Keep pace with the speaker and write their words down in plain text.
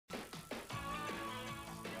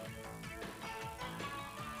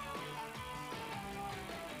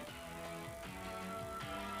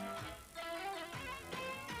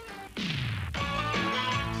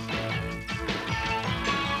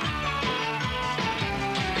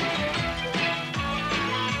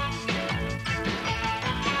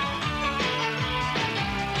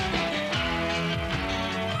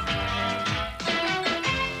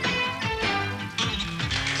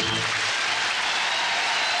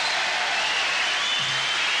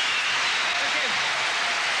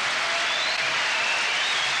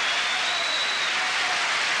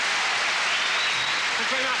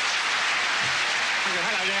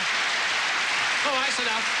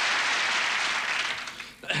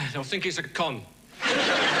They'll think it's a con.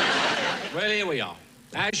 Well, here we are.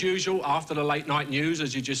 As usual, after the late-night news,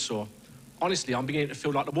 as you just saw. Honestly, I'm beginning to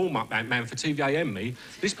feel like the warm-up man for TVAM, me.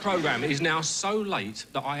 This programme is now so late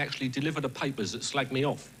that I actually deliver the papers that slag me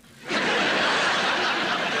off. Yeah,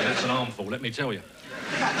 that's an armful, let me tell you.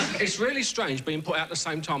 It's really strange being put out at the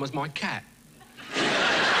same time as my cat.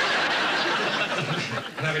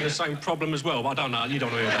 And having the same problem as well, but I don't know, you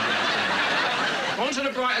don't know about that. On to the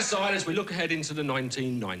brighter side as we look ahead into the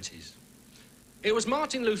 1990s. It was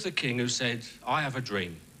Martin Luther King who said, "I have a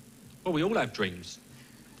dream." Well, we all have dreams.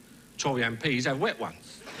 Tory MPs have wet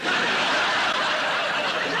ones.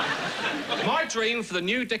 My dream for the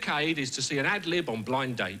new decade is to see an ad-lib on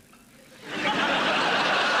Blind Date.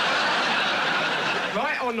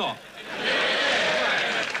 Right or not?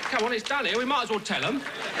 Yeah. Come on, it's done here. We might as well tell them.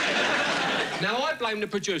 Now, I blame the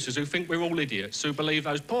producers who think we're all idiots, who believe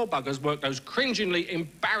those poor buggers work those cringingly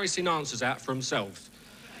embarrassing answers out for themselves.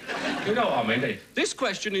 You know what I mean? This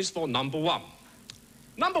question is for number one.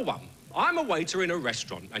 Number one, I'm a waiter in a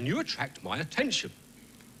restaurant and you attract my attention.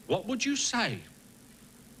 What would you say?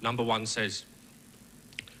 Number one says,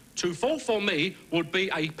 "To fall for me would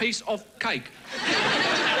be a piece of cake."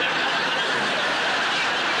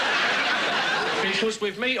 Because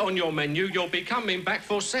with me on your menu, you'll be coming back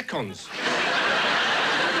for seconds.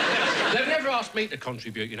 They've never asked me to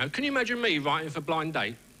contribute, you know. Can you imagine me writing for Blind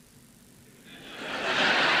Date?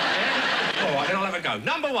 Yeah? All right, then I'll have a go.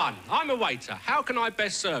 Number one, I'm a waiter. How can I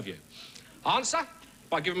best serve you? Answer,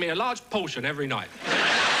 by giving me a large portion every night.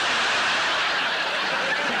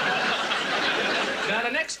 Now,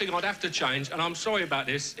 the next thing I'd have to change, and I'm sorry about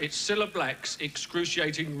this, it's Cilla Black's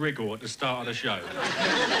excruciating wriggle at the start of the show.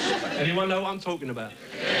 Anyone know what I'm talking about?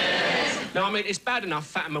 Yes. Now, I mean, it's bad enough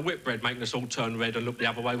Fatima Whitbread making us all turn red and look the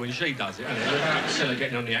other way when she does it, and without Cilla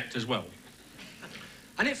getting on the act as well.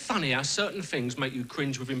 And it's funny how certain things make you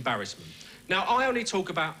cringe with embarrassment. Now, I only talk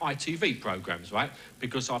about ITV programmes, right?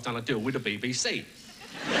 Because I've done a deal with the BBC.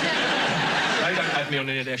 They don't have me on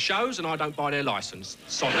any of their shows, and I don't buy their licence.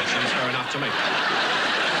 Solid, seems fair enough to me.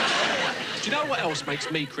 Do you know what else makes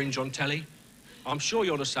me cringe on telly? I'm sure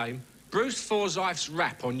you're the same. Bruce Forsyth's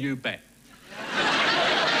rap on You Bet.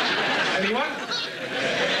 Anyone?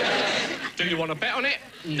 Do you want to bet on it?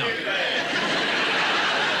 No.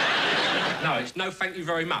 No, it's no thank you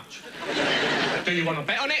very much. Do you want to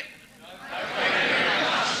bet on it?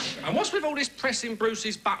 And what's with all this pressing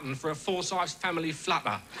Bruce's button for a Forsyth's family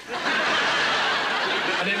flutter?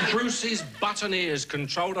 And then Bruce's button ears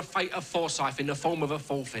control the fate of Forsyth in the form of a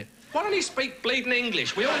forfeit. Why don't he speak bleeding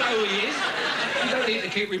English? We all know who he is. He don't need to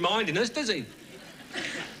keep reminding us, does he?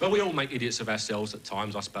 Well, we all make idiots of ourselves at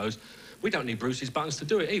times, I suppose. We don't need Bruce's buttons to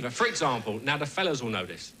do it either. For example, now the fellas will know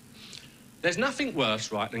this. There's nothing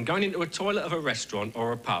worse, right, than going into a toilet of a restaurant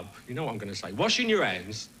or a pub, you know what I'm going to say, washing your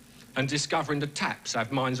hands and discovering the taps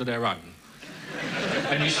have minds of their own.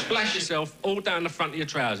 And you splash yourself all down the front of your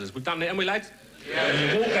trousers. We've done it, haven't we, lads? Yeah. And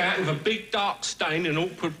you walk out with a big, dark stain in an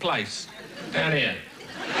awkward place. Down here.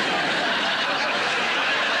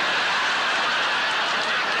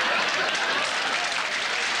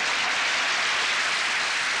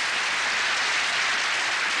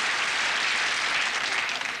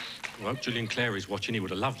 Well, Julian Clary's watching. He would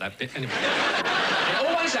have loved that bit. Anyway. It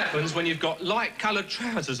always happens when you've got light-coloured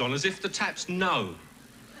trousers on, as if the taps know.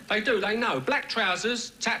 They do, they know. Black trousers,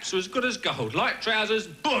 taps are as good as gold. Light trousers,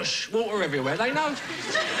 bush, water everywhere. They know.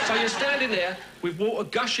 So you're standing there with water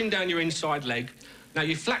gushing down your inside leg. Now,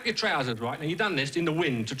 you flap your trousers, right? Now, you've done this in the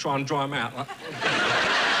wind to try and dry them out. Like...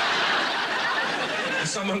 and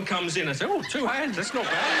someone comes in and says, "Oh, 2 hands, that's not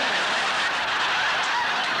bad."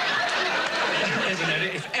 Isn't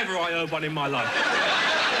it? If ever I heard one in my life.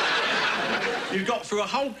 You got through a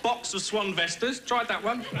whole box of Swan Vestas. Tried that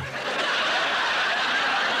one.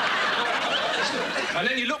 And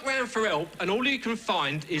then you look round for help, and all you can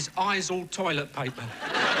find is Izal toilet paper.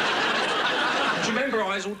 Do you remember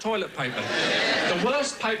Izal toilet paper? The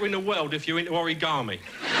worst paper in the world if you're into origami.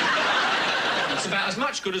 It's about as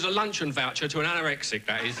much good as a luncheon voucher to an anorexic,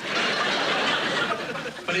 that is.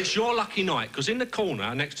 But it's your lucky night, because in the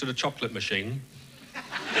corner, next to the chocolate machine... no,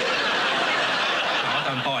 I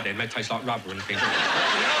don't buy them. They taste like rubber and things. The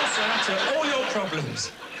answer to all your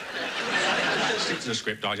problems. Stick to the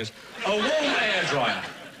script, I just... a warm hairdryer.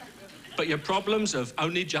 But your problems have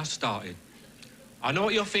only just started. I know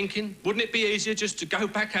what you're thinking. Wouldn't it be easier just to go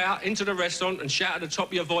back out into the restaurant and shout at the top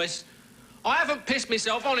of your voice, "I haven't pissed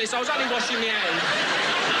myself, honest, I was only washing my hands."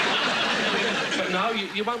 But no,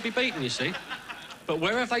 you won't be beaten, you see. But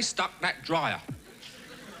where have they stuck that dryer?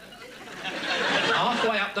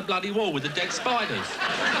 Halfway up the bloody wall with the dead spiders.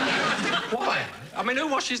 Why? I mean, who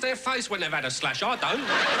washes their face when they've had a slash? I don't.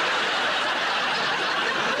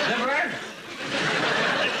 Never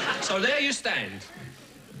have. So there you stand.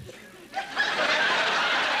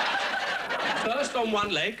 First on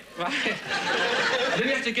one leg, right? Then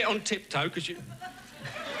you have to get on tiptoe, because you...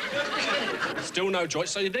 Still no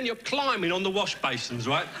joints. So then you're climbing on the wash basins,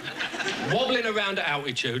 right? Wobbling around at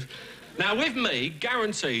altitude. Now, with me,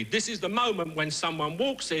 guaranteed, this is the moment when someone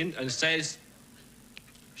walks in and says,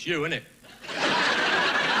 it's you, innit?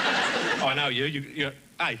 I know you're...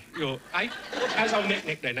 Hey, hey? How's old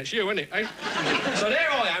Nick then? That's you, innit, eh? So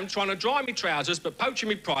there I am, trying to dry me trousers, but poaching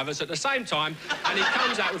me privates at the same time, and he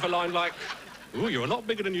comes out with a line like, ooh, you're a lot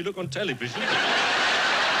bigger than you look on television.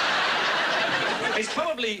 It's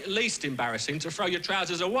probably least embarrassing to throw your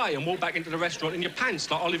trousers away and walk back into the restaurant in your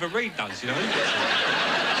pants like Oliver Reed does, you know?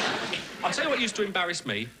 I'll tell you what used to embarrass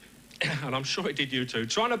me, and I'm sure it did you too,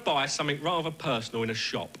 trying to buy something rather personal in a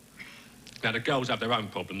shop. Now, the girls have their own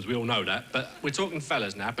problems, we all know that, but we're talking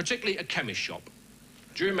fellas now, particularly a chemist shop.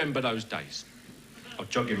 Do you remember those days? I'll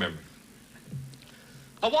jog your memory.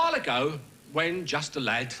 A while ago, when just a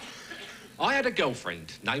lad, I had a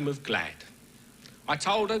girlfriend, name of Glad. I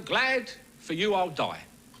told her, Glad, for you I'll die.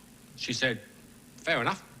 She said, fair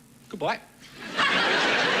enough, goodbye.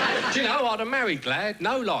 Do you know, I'd have married Glad,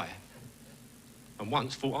 no lie. And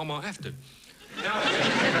once thought I might have to. Now,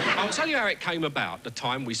 I'll tell you how it came about, the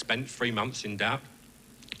time we spent 3 months in doubt.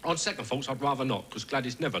 On second thoughts, I'd rather not, because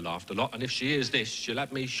Gladys never laughed a lot, and if she hears this, she'll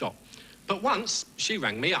have me shot. But once, she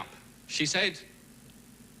rang me up. She said,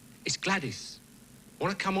 it's Gladys.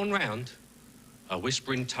 Want to come on round? Her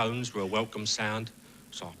whispering tones were a welcome sound,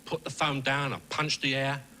 so I put the phone down, I punched the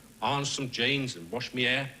air, ironed some jeans and washed me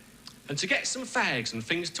hair. And to get some fags and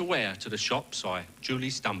things to wear to the shops, I duly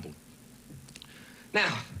stumbled.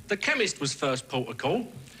 Now, the chemist was first port of call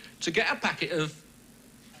to get a packet of...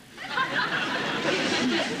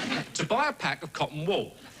 to buy a pack of cotton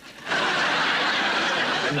wool.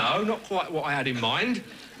 No, not quite what I had in mind,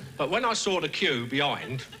 but when I saw the queue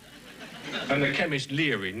behind and the chemist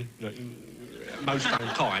leering, most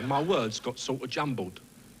unkind, my words got sort of jumbled.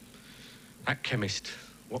 That chemist,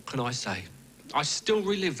 what can I say? I still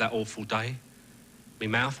relive that awful day. My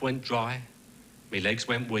mouth went dry, my legs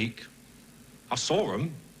went weak. I saw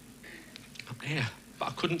them up there, but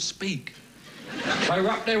I couldn't speak. They were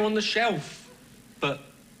up there on the shelf, but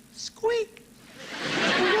squeak.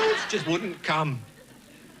 The words just wouldn't come.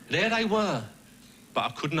 There they were, but I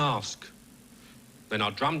couldn't ask. Then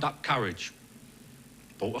I drummed up courage,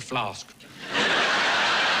 bought a flask.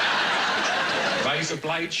 Razor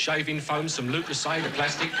blades, shaving foam, some Lucasade, a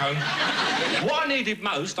plastic comb. What I needed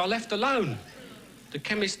most, I left alone. The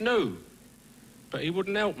chemist knew, but he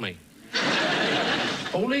wouldn't help me.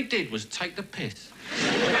 All he did was take the piss.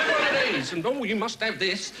 Have one of these, and oh, you must have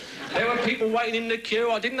this. There were people waiting in the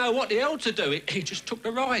queue. I didn't know what the hell to do. He just took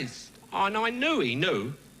the rise. And I knew he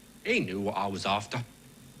knew. He knew what I was after.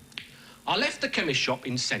 I left the chemist shop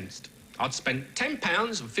incensed. I'd spent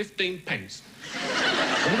 £10 and 15 pence.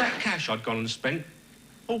 All that cash I'd gone and spent,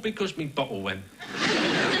 all because me bottle went.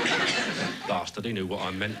 Bastard, he knew what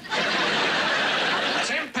I meant.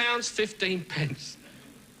 £10, 15 pence.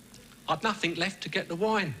 I'd nothing left to get the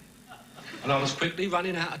wine. And I was quickly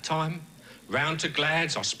running out of time. Round to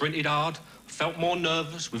Glad's, I sprinted hard. I felt more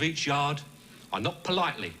nervous with each yard. I knocked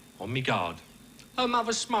politely on me guard. Her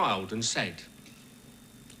mother smiled and said,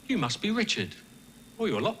 you must be Richard. Oh,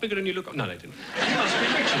 you're a lot bigger than you look... No, they didn't. You must be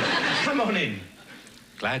Richard. Come on in.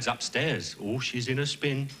 Glad's upstairs. Oh, she's in a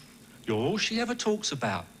spin. You're all she ever talks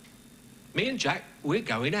about. Me and Jack, we're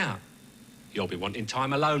going out. You'll be wanting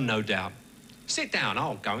time alone, no doubt. Sit down,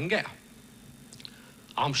 I'll go and get her.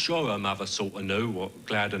 I'm sure her mother sort of knew what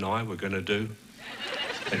Glad and I were going to do.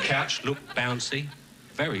 The couch looked bouncy,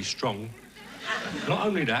 very strong. Not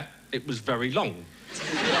only that, it was very long.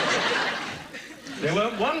 There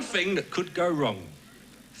weren't one thing that could go wrong.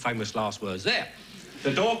 Famous last words there.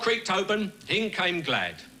 The door creaked open, in came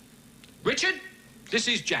Glad. Richard, this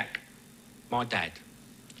is Jack, my dad.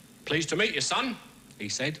 Pleased to meet you, son, he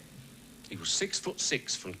said. He was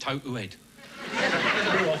 6'6" from toe to head.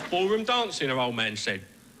 We're off ballroom dancing, her old man said.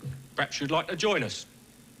 Perhaps you'd like to join us?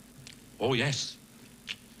 Oh, yes.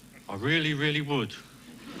 I really, really would.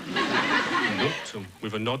 He looked and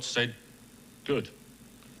with a nod said, good.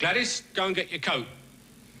 Gladys, go and get your coat.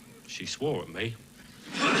 She swore at me.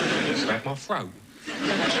 Grabbed my throat.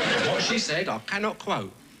 What she said, I cannot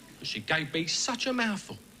quote, but she gave me such a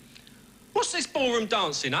mouthful. What's this ballroom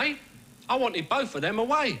dancing, eh? I wanted both of them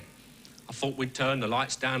away. I thought we'd turn the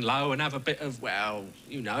lights down low and have a bit of, well,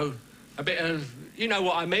 you know, a bit of, you know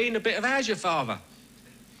what I mean, a bit of how's your father?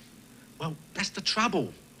 Well, that's the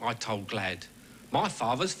trouble. I told Glad. My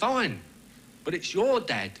father's fine, but it's your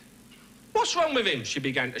dad. What's wrong with him? She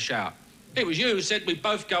began to shout. It was you who said we'd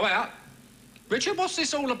both go out. Richard, what's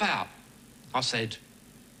this all about? I said,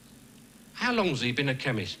 how long's he been a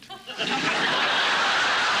chemist?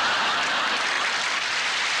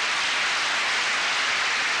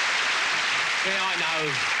 Yeah, I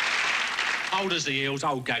know. Old as the hills,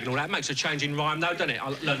 old gag and all that. Makes a change in rhyme, though, doesn't it? I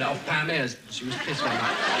learned that off Pam Ayres. She was pissed on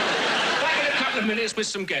that. Back in a couple of minutes with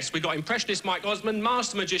some guests. We got impressionist Mike Osmond,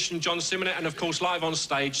 master magician John Simonet, and, of course, live on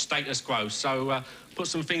stage, Status Quo. So, put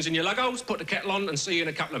some things in your luggos, put the kettle on, and see you in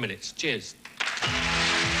a couple of minutes. Cheers.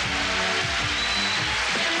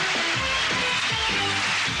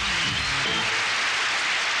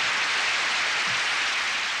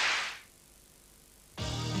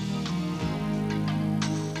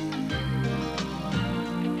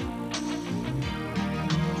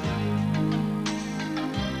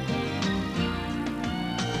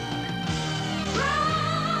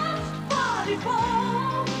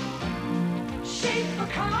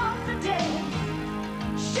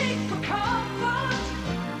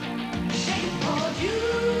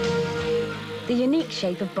 The unique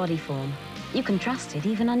shape of body form. You can trust it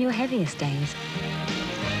even on your heaviest days.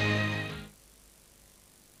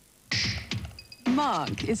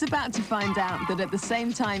 Mark is about to find out that at the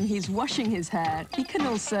same time he's washing his hair, he can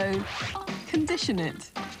also condition it.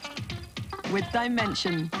 With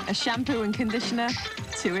Dimension, a shampoo and conditioner,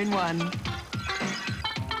 2-in-1.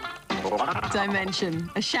 Dimension,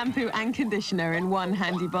 a shampoo and conditioner in one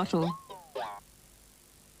handy bottle.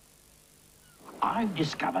 I've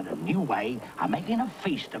discovered a new way of making a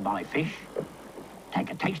feast of my fish. Take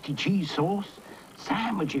a tasty cheese sauce,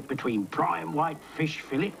 sandwich it between prime white fish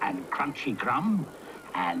fillet and crunchy crumb,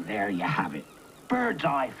 and there you have it. Bird's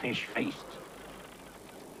eye fish feast.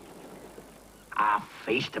 A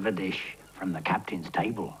feast of a dish from the captain's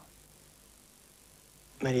table.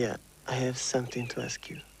 Maria, I have something to ask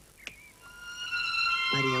you.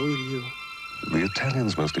 Maria, will you? The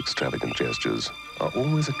Italians' most extravagant gestures are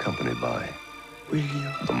always accompanied by Will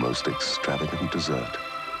you? the most extravagant dessert.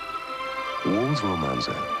 Wall's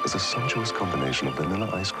Romanza is a sumptuous combination of vanilla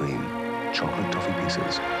ice cream, chocolate toffee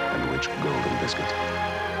pieces, and rich golden biscuit.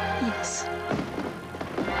 Yes.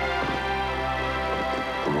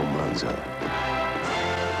 Romanza.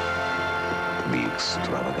 The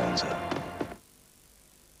extravaganza.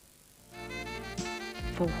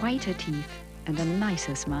 For whiter teeth and a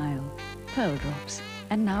nicer smile, Pearl Drops.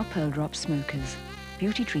 And now Pearl Drops Smokers.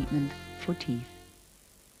 Beauty treatment for teeth.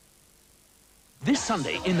 This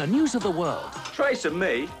Sunday, in the news of the world, Trace and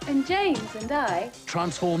me. And James and I.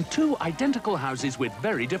 transform two identical houses with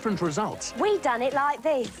very different results. We done it like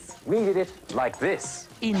this. We did it like this.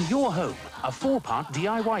 In your home, a 4-part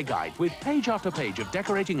DIY guide with page after page of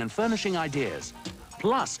decorating and furnishing ideas.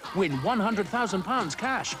 Plus, win £100,000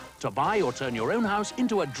 cash to buy or turn your own house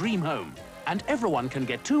into a dream home. And everyone can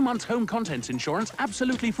get 2 months home contents insurance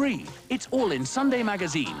absolutely free. It's all in Sunday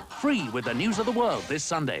Magazine, free with the news of the world this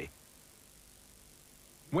Sunday.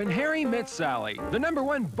 When Harry Met Sally, the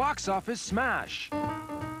 #1 box office smash.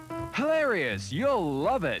 Hilarious, you'll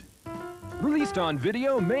love it. Released on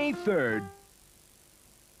video May 3rd.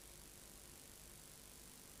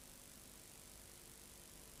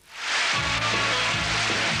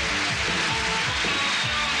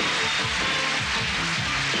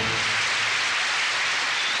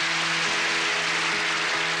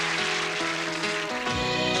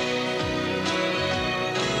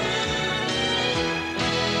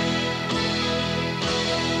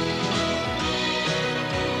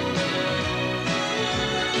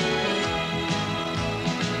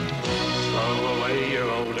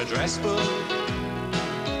 Address book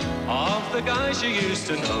of the guys you used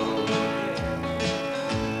to know.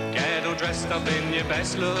 Get all dressed up in your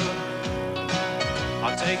best look.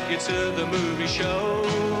 I'll take you to the movie show.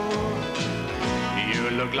 You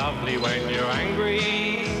look lovely when you're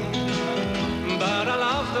angry, but I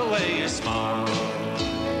love the way you smile.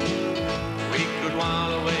 We could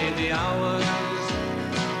while away the hours.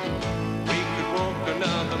 We could walk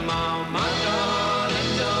another mile, my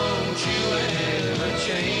darling. Don't you ever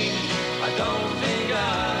change. I don't think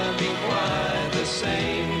I'd be quite the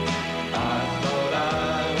same. I thought I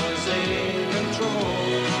was in control.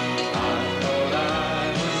 I thought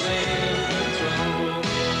I was in control.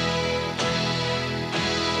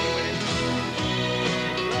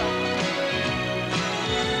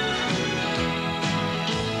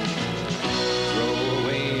 Throw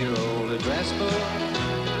away your old address book.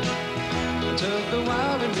 Took a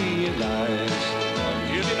while to realize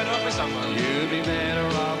you'd be better off with someone. You'd be better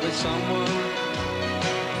off with someone.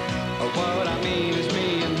 What I mean is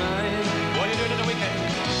me and mine. What are you doing at the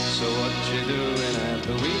weekend? we doing at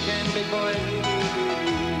the weekend, big boy?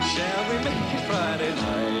 Shall we make it Friday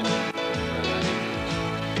night?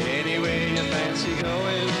 Anyway you fancy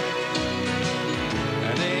going,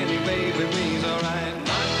 and anyway with me's alright.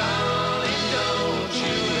 My darling, don't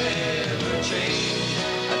you ever change.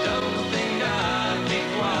 I don't think I'd be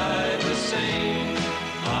quite the same.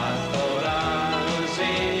 I thought I was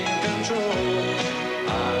in control.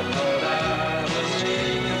 I thought I was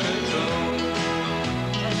in control.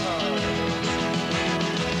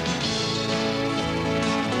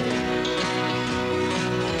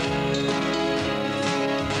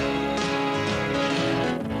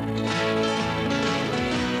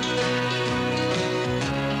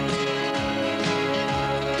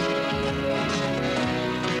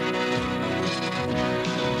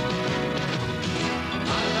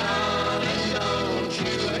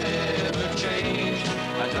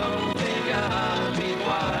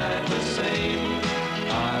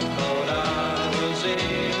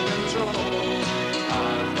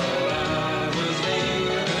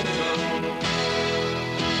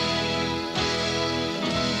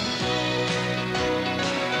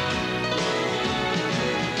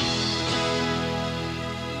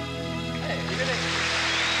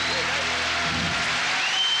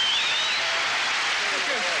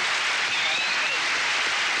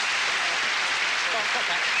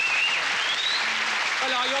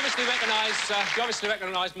 Well, you obviously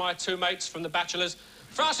recognise my two mates from The Bachelors,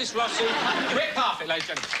 Francis Rossi, Rick Parfitt, ladies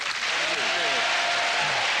and gentlemen.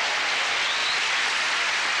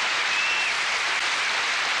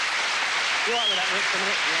 You all right with that, Rick, for a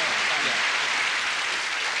minute? Yeah.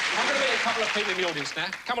 I'm going to meet a couple of people in the audience now.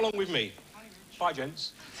 Come along with me. Bye,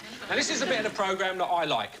 gents. Now, this is a bit of the programme that I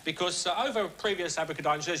like, because over previous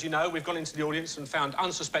Abracadigance, as you know, we've gone into the audience and found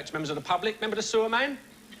unsuspecting members of the public. Remember the sewer man?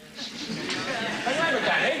 Remember,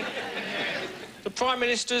 Danny? The Prime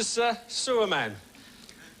Minister's sewer man.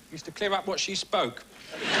 Used to clear up what she spoke.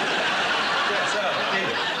 Yes, sir.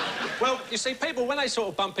 Well, you see, people, when they sort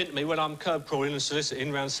of bump into me when I'm curb crawling and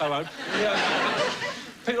soliciting around Soho,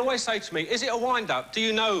 people always say to me, is it a wind-up? Do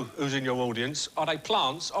you know who's in your audience? Are they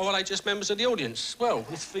plants or are they just members of the audience? Well,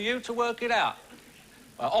 it's for you to work it out.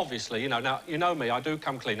 Obviously, you know, now, you know me, I do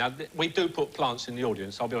come clean. Now, we do put plants in the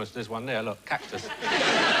audience. I'll be honest, there's one there, look, cactus.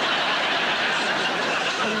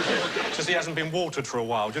 Because he hasn't been watered for a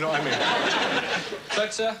while, do you know what I mean?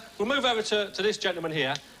 But we'll move over to this gentleman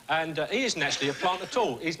here, and he isn't actually a plant at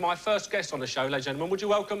all. He's my first guest on the show, ladies and gentlemen. Would you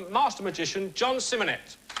welcome Master Magician John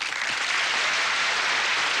Simonet?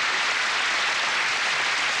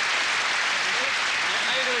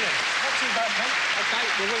 How you doing then? Not too bad, mate. OK,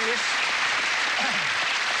 we'll win this.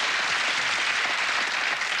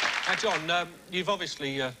 Now, John, you've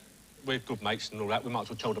obviously... we're good mates and all that. We might as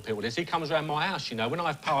well tell the people this. He comes round my house, you know. When I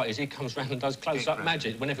have parties, he comes round and does close-up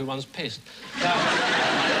magic when everyone's pissed. So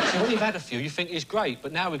when you've had a few, you think he's great,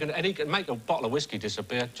 but now we're going to... And he can make a bottle of whiskey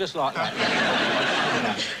disappear just like that.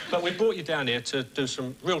 But we brought you down here to do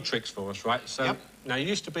some real tricks for us, right? So, yep. Now, you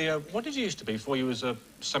used to be a... What did you used to be before you was a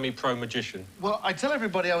semi-pro magician? Well, I tell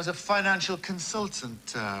everybody I was a financial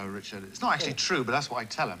consultant, Richard. It's not actually true, but that's what I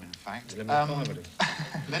tell them, in fact. Lend me a fiver, then.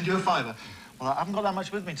 Lend you a fiver. Well, I haven't got that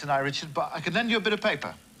much with me tonight, Richard, but I could lend you a bit of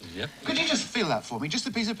paper. Yep. Could you just feel that for me? Just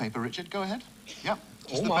a piece of paper, Richard. Go ahead. Yep.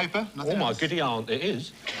 Just the paper. Oh, my goody aunt, it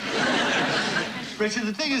is. Richard,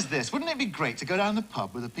 the thing is this. Wouldn't it be great to go down the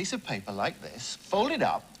pub with a piece of paper like this, fold it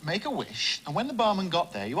up, make a wish, and when the barman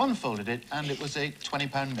got there, you unfolded it, and it was a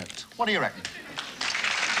 £20 note. What do you reckon?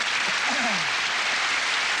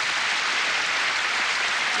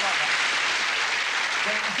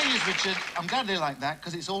 The thing is, Richard, I'm glad they like that,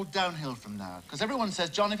 because it's all downhill from now. Because everyone says,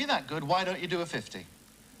 John, if you're that good, why don't you do a 50?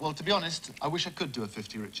 Well, to be honest, I wish I could do a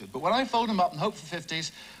 50, Richard. But when I fold them up and hope for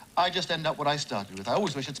 50s, I just end up what I started with. I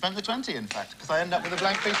always wish I'd spent the 20, in fact, because I end up with a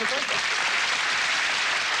blank piece of paper.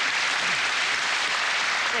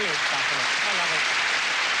 Brilliant stuff, I love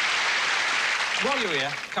it. While you're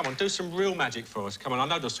here, come on, do some real magic for us. Come on, I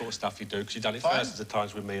know the sort of stuff you do, because you've done it thousands of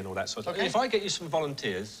times with me and all that sort of stuff. If I get you some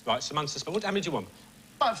volunteers, right, some unsuspecting... How many do you want?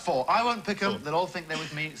 About 4. I won't pick them. They'll all think they're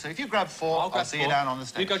with me. So if you grab 4, I'll see you down on the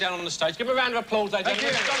stage. You go down on the stage. Give a round of applause, ladies and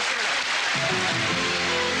gentlemen.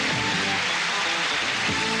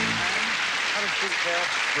 Have a seat there.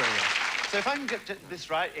 Brilliant. So if I can get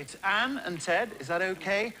this right, it's Anne and Ted. Is that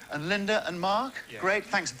OK? And Linda and Mark? Yeah. Great.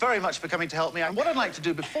 Thanks very much for coming to help me. And what I'd like to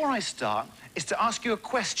do before I start is to ask you a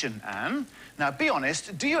question, Anne. Now, be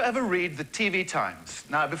honest, do you ever read the TV Times?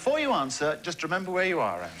 Now, before you answer, just remember where you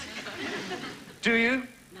are, Anne. Do you?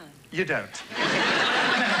 No. You don't.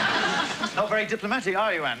 Not very diplomatic,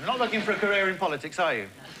 are you, Anne? You're not looking for a career in politics, are you?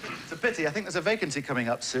 It's a pity. I think there's a vacancy coming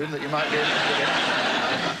up soon that you might be interested in.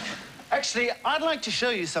 Actually, I'd like to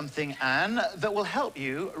show you something, Anne, that will help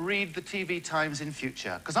you read the TV Times in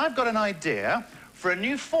future. Because I've got an idea for a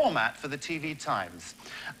new format for the TV Times.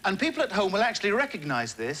 And people at home will actually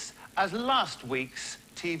recognize this as last week's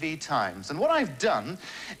TV Times. And what I've done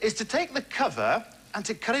is to take the cover and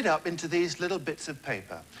to cut it up into these little bits of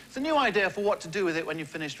paper. It's a new idea for what to do with it when you've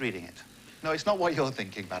finished reading it. No, it's not what you're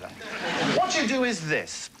thinking, madam. What you do is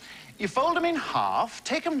this. You fold them in half,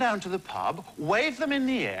 take them down to the pub, wave them in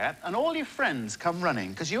the air, and all your friends come running,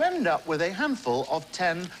 because you end up with a handful of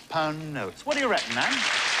 £10 notes. What do you reckon, Anne?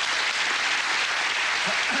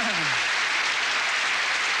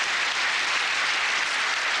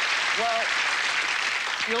 Well,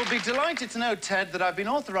 you'll be delighted to know, Ted, that I've been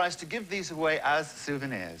authorized to give these away as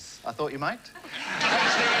souvenirs. I thought you might.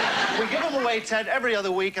 Actually, we give them away, Ted, every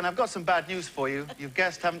other week, and I've got some bad news for you. You've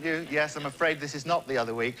guessed, haven't you? Yes, I'm afraid this is not the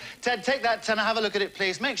other week. Ted, take that tenner, have a look at it,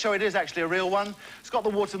 please. Make sure it is actually a real one. It's got the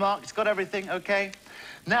watermark, it's got everything, OK?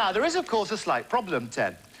 Now, there is, of course, a slight problem,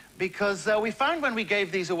 Ted, because we found when we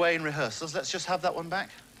gave these away in rehearsals, let's just have that one back.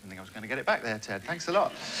 I didn't think I was going to get it back there, Ted. Thanks a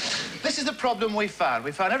lot. This is the problem we found.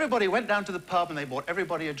 We found everybody went down to the pub and they bought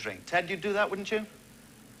everybody a drink. Ted, you'd do that, wouldn't you?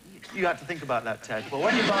 You had to think about that, Ted. Well,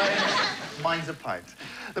 when you buy, mine's a pint.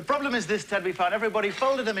 The problem is this, Ted. We found everybody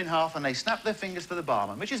folded them in half and they snapped their fingers for the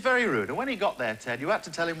barman, which is very rude. And when he got there, Ted, you had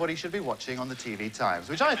to tell him what he should be watching on the TV Times,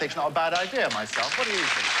 which I think's not a bad idea myself. What do you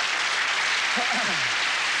think?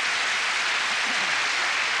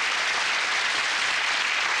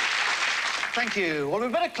 Thank you. Well,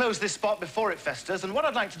 we'd better close this spot before it festers, and what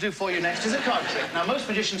I'd like to do for you next is a card trick. Now, most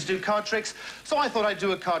magicians do card tricks, so I thought I'd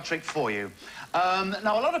do a card trick for you.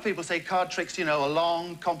 Now, a lot of people say card tricks, you know, are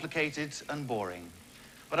long, complicated, and boring.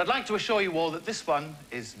 But I'd like to assure you all that this one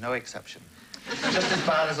is no exception. Just as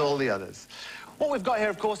bad as all the others. What we've got here,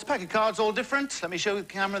 of course, a pack of cards, all different. Let me show you the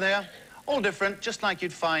camera there. All different, just like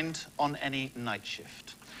you'd find on any night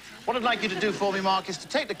shift. What I'd like you to do for me, Mark, is to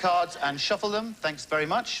take the cards and shuffle them. Thanks very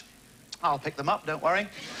much. I'll pick them up, don't worry.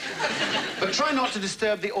 But try not to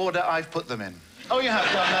disturb the order I've put them in. Oh, you have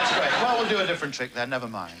done, that's great. Well, we'll do a different trick then, never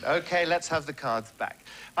mind. OK, let's have the cards back.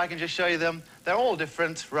 If I can just show you them, they're all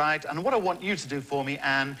different, right? And what I want you to do for me,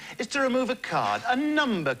 Anne, is to remove a card, a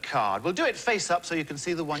number card. We'll do it face up so you can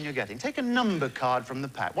see the one you're getting. Take a number card from the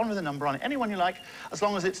pack, one with a number on it, any one you like, as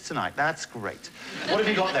long as it's tonight. That's great. What have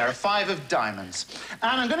you got there? A 5 of diamonds.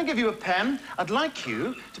 Anne, I'm going to give you a pen. I'd like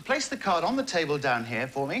you to place the card on the table down here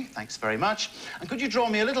for me. Thanks very much. And could you draw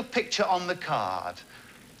me a little picture on the card?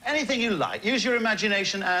 Anything you like. Use your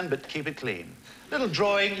imagination, Anne, but keep it clean. Little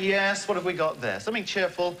drawing, yes. What have we got there? Something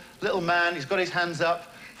cheerful. Little man, he's got his hands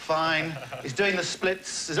up. Fine. He's doing the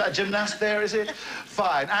splits. Is that a gymnast there, is it?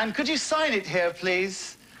 Fine. Anne, could you sign it here,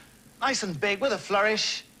 please? Nice and big, with a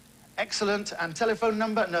flourish. Excellent. And telephone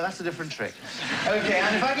number? No, that's a different trick. OK,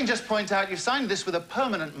 and if I can just point out, you've signed this with a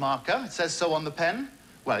permanent marker. It says so on the pen.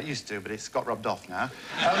 Well, it used to, but it's got rubbed off now.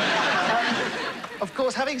 Of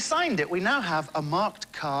course, having signed it, we now have a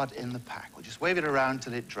marked card in the pack. We'll just wave it around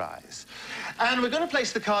till it dries. And we're going to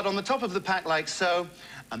place the card on the top of the pack like so,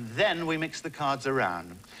 and then we mix the cards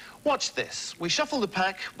around. Watch this. We shuffle the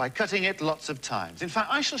pack by cutting it lots of times. In fact,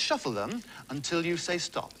 I shall shuffle them until you say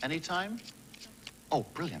stop. Any time? Oh,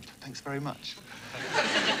 brilliant. Thanks very much.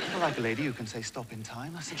 I like a lady who can say stop in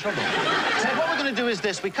time. That's the trouble. So what we're going to do is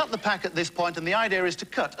this. We cut the pack at this point, and the idea is to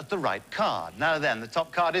cut at the right card. Now then, the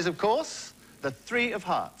top card is, of course, the 3 of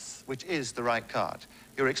hearts, which is the right card.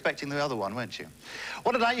 You were expecting the other one, weren't you?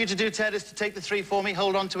 What I'd like you to do, Ted, is to take the 3 for me,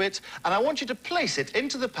 hold on to it, and I want you to place it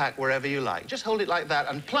into the pack wherever you like. Just hold it like that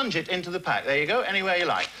and plunge it into the pack. There you go, anywhere you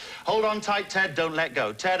like. Hold on tight, Ted, don't let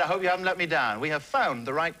go. Ted, I hope you haven't let me down. We have found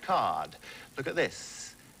the right card. Look at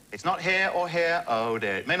this. It's not here or here. Oh,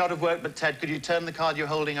 dear. It may not have worked, but, Ted, could you turn the card you're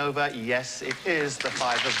holding over? Yes, it is the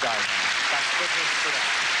 5 of diamonds. Thank goodness for that.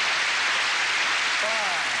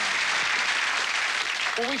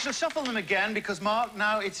 Fine. Well, we shall shuffle them again because, Mark,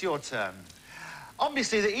 now it's your turn.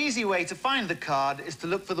 Obviously, the easy way to find the card is to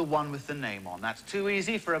look for the one with the name on. That's too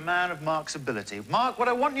easy for a man of Mark's ability. Mark, what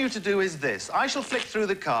I want you to do is this. I shall flick through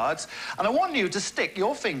the cards, and I want you to stick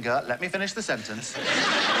your finger, let me finish the sentence,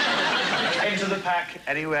 into the pack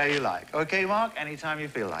anywhere you like. OK, Mark? Anytime you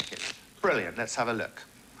feel like it. Brilliant. Let's have a look.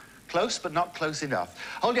 Close, but not close enough.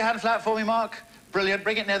 Hold your hand flat for me, Mark. Brilliant.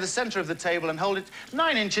 Bring it near the centre of the table and hold it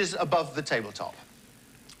 9 inches above the tabletop.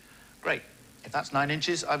 Great. If that's 9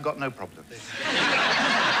 inches, I've got no problem.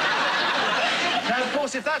 Now, of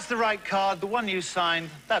course, if that's the right card, the one you signed,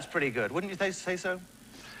 that's pretty good. Wouldn't you say so?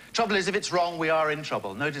 Trouble is, if it's wrong, we are in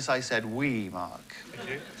trouble. Notice I said we, Mark. Thank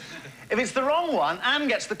you. If it's the wrong one, Anne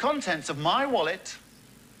gets the contents of my wallet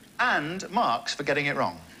and Mark's for getting it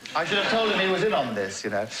wrong. I should have told him he was in on this, you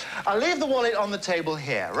know. I'll leave the wallet on the table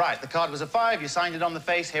here. Right, the card was a 5, you signed it on the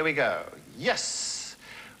face, here we go. Yes.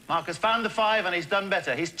 Mark has found the 5 and he's done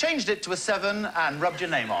better. He's changed it to a 7 and rubbed your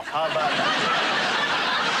name off. How about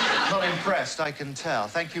that? Not impressed, I can tell.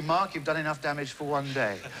 Thank you, Mark, you've done enough damage for one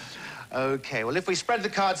day. OK, well, if we spread the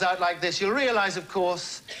cards out like this, you'll realise, of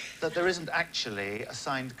course, that there isn't actually a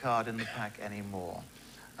signed card in the pack anymore.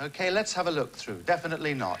 OK, let's have a look through.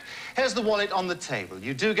 Definitely not. Here's the wallet on the table.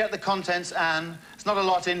 You do get the contents, Anne. It's not a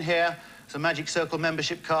lot in here. It's a Magic Circle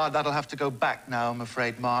membership card. That'll have to go back now, I'm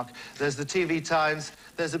afraid, Mark. There's the TV Times.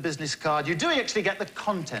 There's a business card. You do actually get the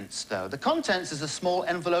contents, though. The contents is a small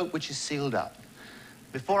envelope which is sealed up.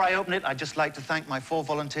 Before I open it, I'd just like to thank my 4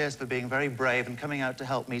 volunteers for being very brave and coming out to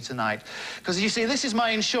help me tonight. Because, you see, this is my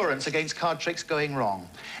insurance against card tricks going wrong.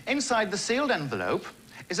 Inside the sealed envelope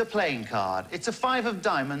is a playing card. It's a 5 of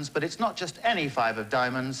diamonds, but it's not just any 5 of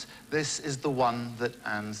diamonds. This is the one that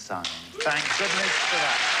Anne signed. Thank goodness for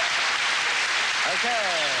that. OK.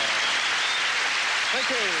 Thank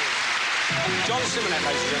you. John Simonet,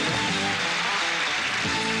 ladies and gentlemen.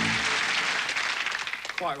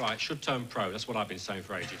 Quite right, should turn pro. That's what I've been saying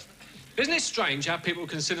for ages. Isn't it strange how people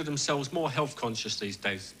consider themselves more health conscious these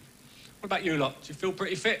days? What about you lot? Do you feel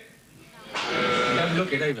pretty fit? You don't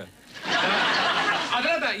look it either. I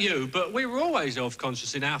don't know about you, but we were always health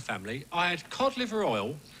conscious in our family. I had cod liver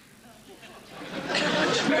oil. Do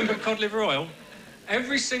you remember cod liver oil?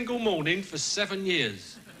 Every single morning for 7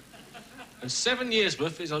 years. And 7 years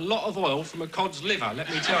worth is a lot of oil from a cod's liver, let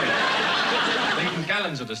me tell you. Even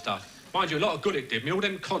gallons of the stuff. Mind you, a lot of good it did me. All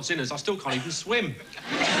them cod's inners, I still can't even swim.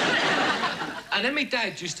 And then my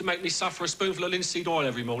dad used to make me suffer a spoonful of linseed oil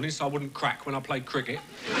every morning so I wouldn't crack when I played cricket.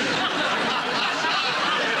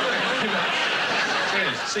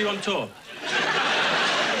 Cheers. See you on tour. The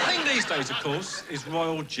thing these days, of course, is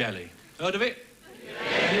royal jelly. Heard of it? Yeah.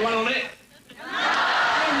 Anyone on it? No.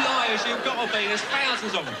 You liars, you've got to be. There's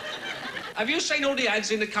thousands of them. Have you seen all the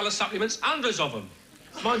ads in the colour supplements? Hundreds of them.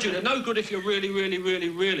 Mind you, they're no good if you're really, really, really,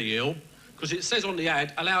 really ill, because it says on the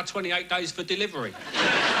ad, allow 28 days for delivery.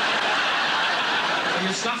 And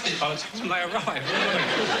you snuffed it by the time they arrive.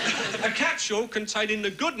 A capsule containing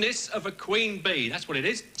the goodness of a queen bee, that's what it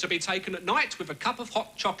is, to be taken at night with a cup of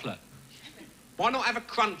hot chocolate. Why not have a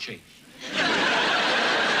crunchy?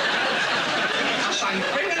 Same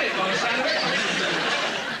thing, isn't it, by the sound of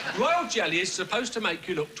it? Royal jelly is supposed to make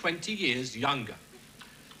you look 20 years younger.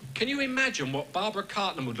 Can you imagine what Barbara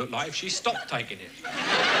Cartman would look like if she stopped taking it?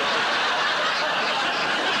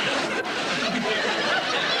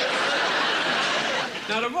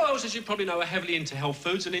 Now, the royals, as you probably know, are heavily into health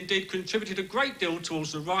foods and indeed contributed a great deal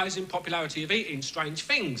towards the rise in popularity of eating strange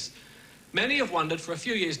things. Many have wondered for a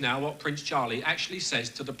few years now what Prince Charlie actually says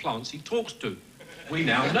to the plants he talks to. We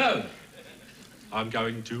now know. I'm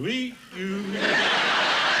going to eat you.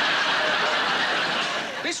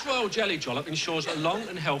 This royal jelly jollop ensures a long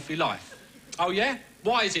and healthy life. Oh, yeah?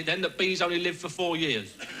 Why is it, then, that bees only live for 4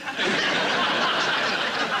 years?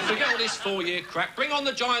 Forget all this 4-year crap. Bring on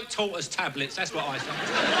the giant tortoise tablets, that's what I say.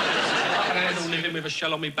 I can handle living with a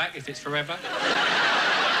shell on my back if it's forever.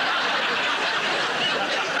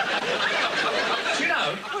 Do you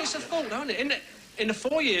know, well, it's a thought, isn't it? In the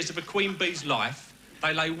 4 years of a queen bee's life,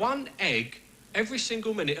 they lay 1 egg every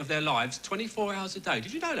single minute of their lives, 24 hours a day.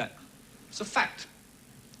 Did you know that? It's a fact.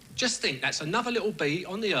 Just think, that's another little bee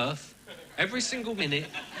on the earth every single minute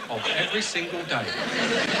of every single day.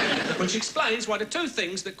 Which explains why the 2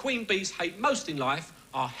 things that queen bees hate most in life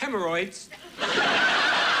are hemorrhoids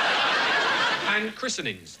and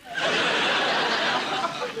christenings.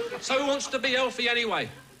 So who wants to be healthy anyway?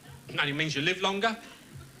 It only means you live longer.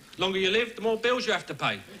 The longer you live, the more bills you have to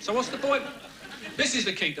pay. So what's the point? This is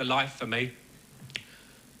the key to life for me.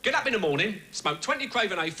 Get up in the morning, smoke 20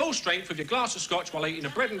 Craven A full strength with your glass of scotch while eating a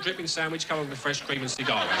bread and dripping sandwich covered with fresh cream and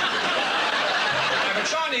cigar. Have a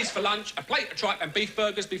Chinese for lunch, a plate of tripe and beef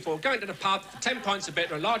burgers before going to the pub for 10 pints of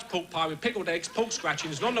bitter, a large pork pie with pickled eggs, pork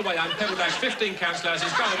scratchings, and on the way home, pebbled eggs, 15 council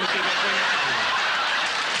houses, go on with you.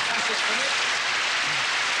 That's it for me.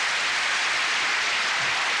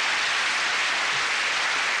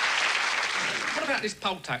 What about this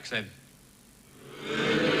poll tax, then?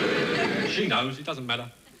 She knows, it doesn't matter.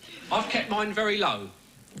 I've kept mine very low.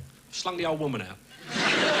 Slung the old woman out.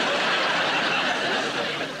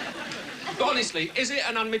 But honestly, is it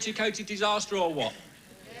an unmitigated disaster or what?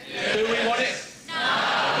 Yeah. Do we want it?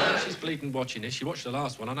 No. She's bleeding watching this. She watched the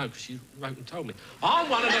last one, I know, because she wrote and told me. I'm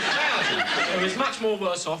one of the 1,000 who is much more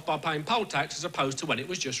worse off by paying poll tax as opposed to when it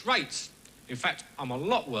was just rates. In fact, I'm a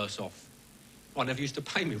lot worse off. I never used to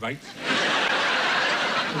pay me rates.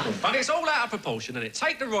 But it's all out of proportion, and it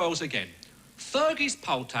take the royals again. Fergie's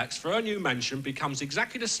poll tax for her new mansion becomes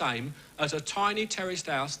exactly the same as a tiny terraced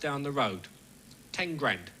house down the road. 10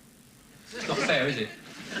 grand. It's not fair, is it?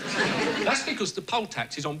 That's because the poll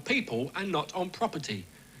tax is on people and not on property.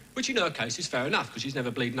 Which in her case is fair enough, because she's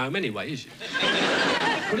never bleeding home anyway, is she?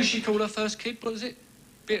 What did she call her first kid? What was it?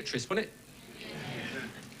 Beatrice, wasn't it?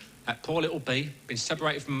 That poor little bee, been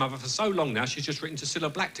separated from her mother for so long now, she's just written to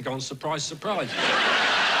Cilla Black to go on Surprise, Surprise.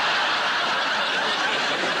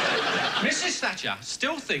 Mrs. Thatcher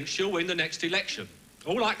still thinks she'll win the next election.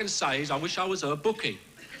 All I can say is I wish I was her bookie.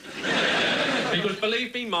 Because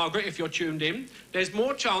believe me, Margaret, if you're tuned in, there's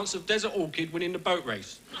more chance of Desert Orchid winning the boat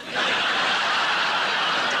race.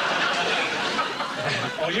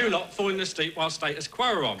 Or you lot falling asleep while Status Quo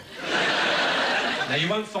are on. Now, you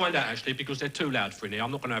won't find out, actually, because they're too loud for in here.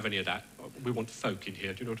 I'm not going to have any of that. We want folk in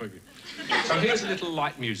here, do you know what I mean? So here's a little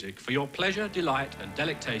light music for your pleasure, delight and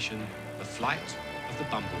delectation, The Flight of the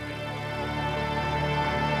Bumblebee.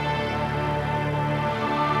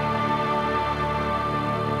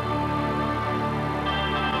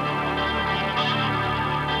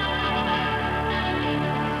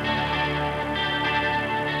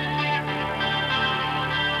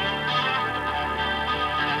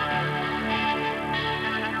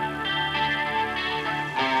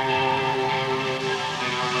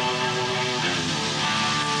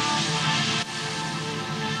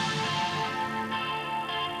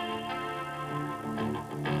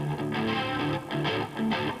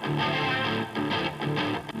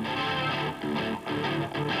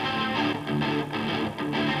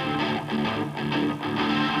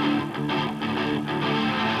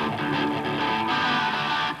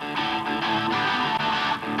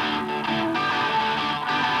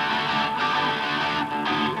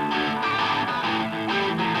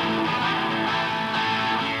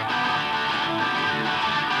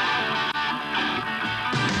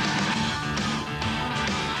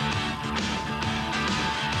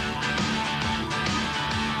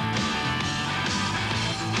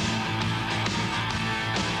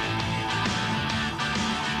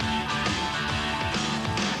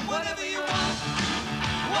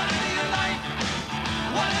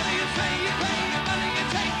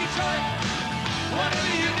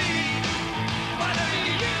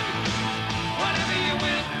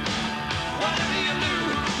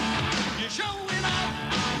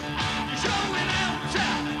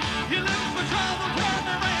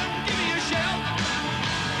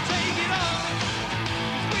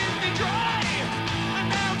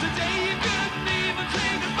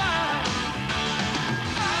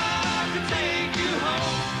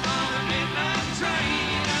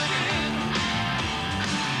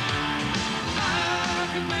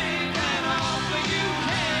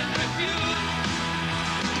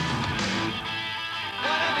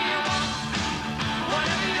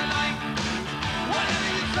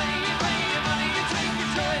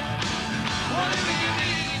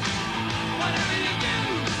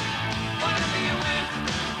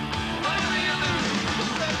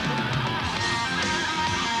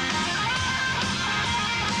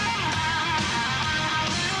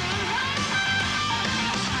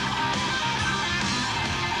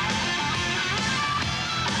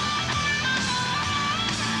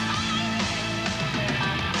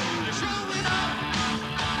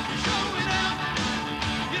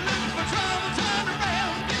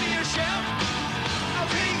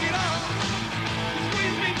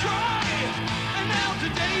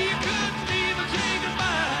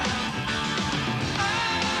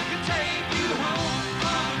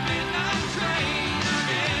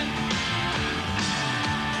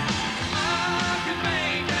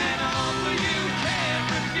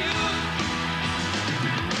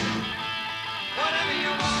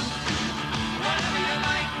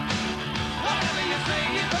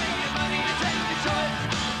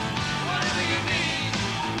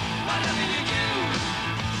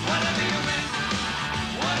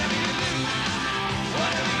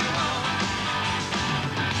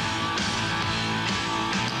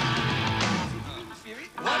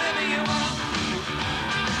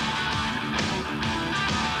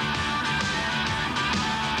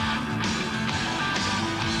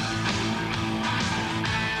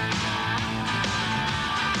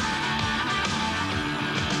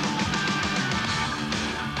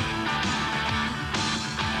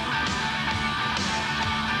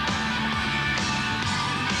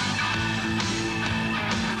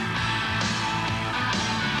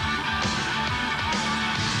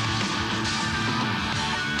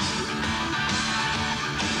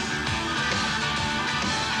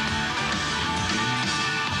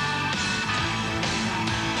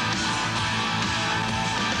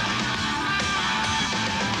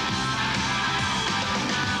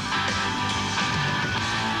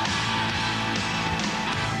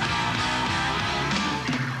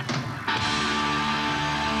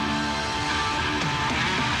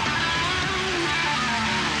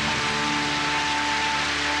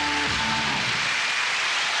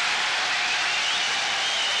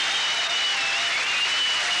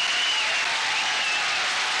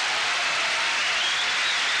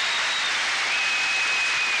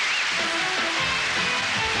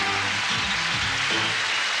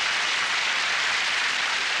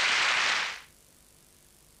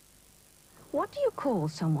 What do you call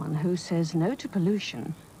someone who says no to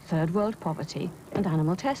pollution, third world poverty, and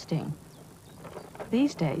animal testing?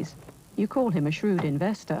 These days, you call him a shrewd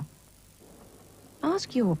investor.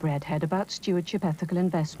 Ask your breadhead about stewardship ethical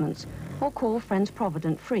investments, or call Friends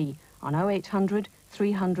Provident free on 0800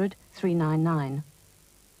 300 399.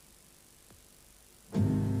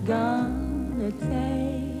 Gonna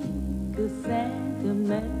take a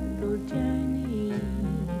sentimental journey.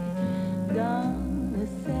 Gonna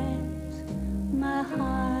set my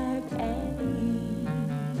heart at ease.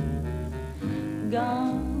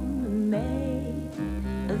 Gonna make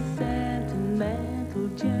a sentimental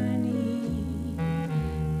journey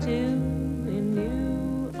to a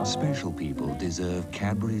new. Special people deserve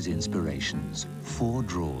Cadbury's Inspirations, 4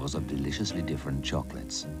 drawers of deliciously different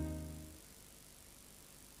chocolates.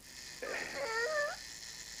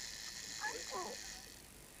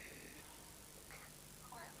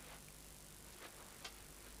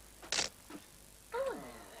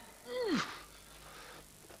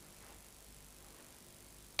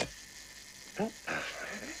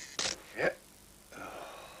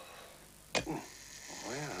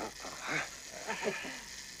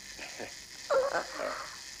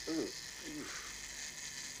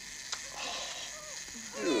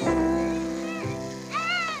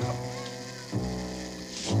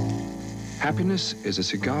 Happiness is a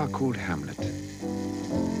cigar called Hamlet.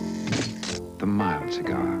 The mild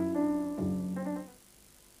cigar.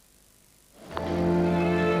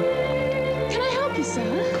 Can I help you,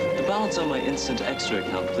 sir? The balance on my instant extra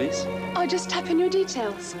account, please. I'll just tap in your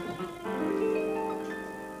details.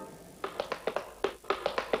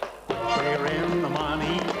 We're in the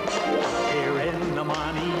money. We're in the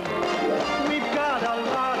money. We've got a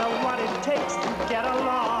lot of what it takes to get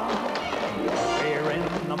along. We're in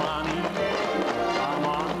the money. Come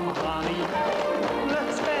on, honey.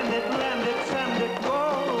 Let's spend it, lend it, send it,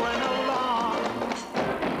 going along.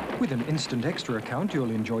 With an Instant Extra account,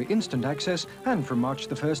 you'll enjoy instant access and from March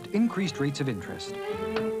the 1st, increased rates of interest.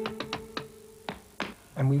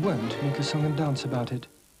 And we won't make a song and dance about it.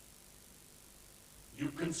 You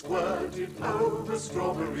can squirt it over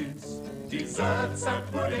strawberries, desserts and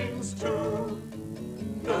puddings too.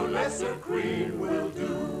 No lesser cream will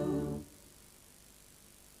do.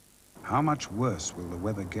 How much worse will the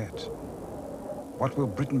weather get? What will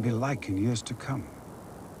Britain be like in years to come?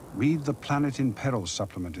 Read the Planet in Peril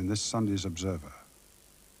supplement in this Sunday's Observer.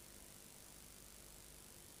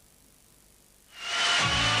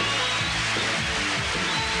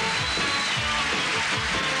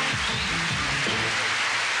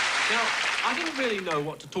 I didn't really know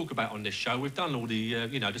what to talk about on this show. We've done all the,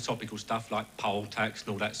 you know, the topical stuff like poll tax and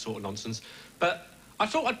all that sort of nonsense. But I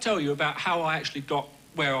thought I'd tell you about how I actually got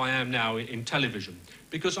where I am now in television.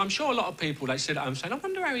 Because I'm sure a lot of people, they sit at home saying, I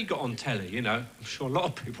wonder how he got on telly, you know. I'm sure a lot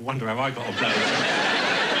of people wonder how I got on telly.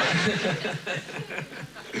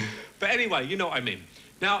 But anyway, you know what I mean.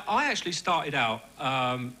 Now, I actually started out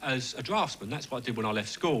as a draftsman. That's what I did when I left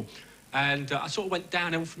school. And I sort of went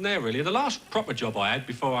downhill from there, really. The last proper job I had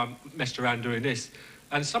before I messed around doing this,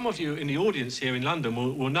 and some of you in the audience here in London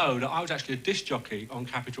will know that I was actually a disc jockey on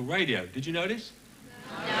Capital Radio. Did you know this?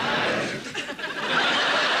 No.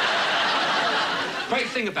 Great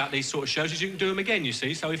thing about these sort of shows is you can do them again, you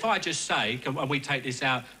see. So if I just say, and we take this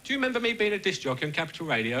out, do you remember me being a disc jockey on Capital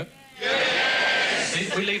Radio?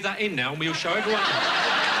 Yes! We leave that in now and we'll show everyone.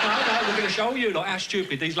 No, we're going to show you like how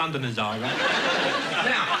stupid these Londoners are, right?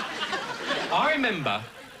 Now, I remember,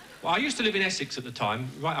 well, I used to live in Essex at the time,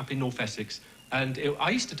 right up in North Essex, and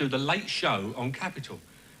I used to do the late show on Capital.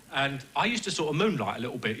 And I used to sort of moonlight a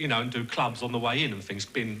little bit, you know, and do clubs on the way in and things,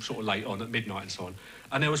 being sort of late on at midnight and so on.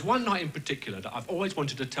 And there was one night in particular that I've always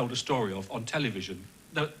wanted to tell the story of on television,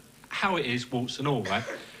 how it is, warts and all, right?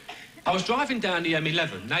 I was driving down the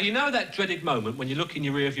M11. Now, you know that dreaded moment when you look in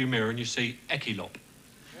your rearview mirror and you see Equilop,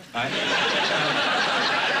 right?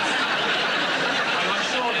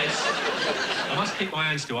 I must keep my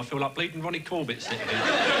hands still. I feel like bleeding Ronnie Corbett sitting there.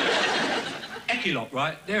 Equilop,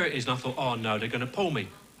 right? There it is. And I thought, oh, no, they're going to pull me.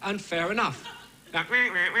 And fair enough. Now,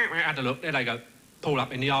 I had a look. There they go. Pull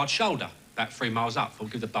up in the hard shoulder. About 3 miles up. Thought,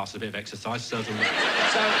 give the bus a bit of exercise. Serves them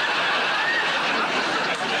so...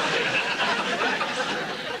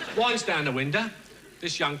 winds down the window.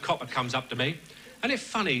 This young copper comes up to me. And it's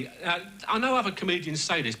funny. I know other comedians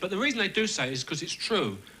say this, but the reason they do say it is because it's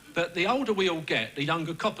true. But the older we all get, the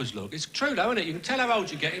younger coppers look. It's true, though, isn't it? You can tell how old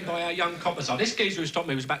you're getting by how young coppers are. This geezer who stopped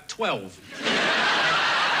me was about 12.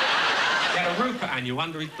 He had a Rupert annual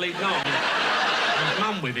under his bleeding arm. And his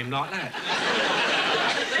mum with him like that.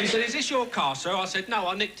 He said, is this your car, sir? I said, no,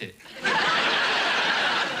 I nicked it.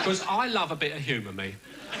 Because I love a bit of humour, me.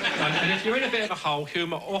 And if you're in a bit of a hole,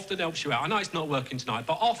 humour often helps you out. I know it's not working tonight,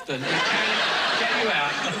 but often it can get you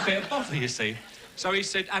out of a bit of bother, you see. So he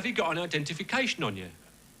said, have you got an identification on you?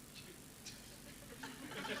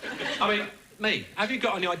 I mean, me, have you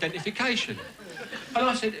got any identification? And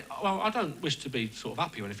I said, well, I don't wish to be sort of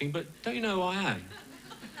uppy or anything, but don't you know who I am?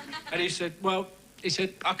 And he said, well,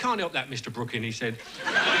 I can't help that, Mr. Brookin, he said.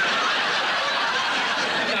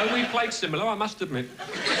 No, we played similar, I must admit.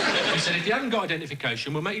 He said, if you haven't got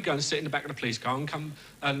identification, we'll make you go and sit in the back of the police car and come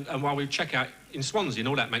and while we check out in Swansea and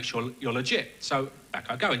all that, make sure you're legit. So back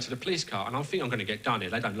I go into the police car and I think I'm going to get done here.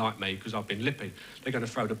 They don't like me because I've been lippy. They're going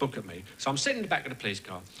to throw the book at me. So I'm sitting in the back of the police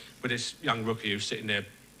car with this young rookie who's sitting there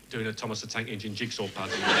doing a Thomas the Tank Engine jigsaw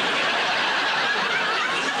puzzle.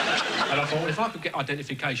 And I thought, well, if I could get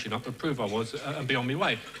identification, I could prove I was and be on my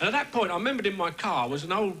way. And at that point, I remembered in my car was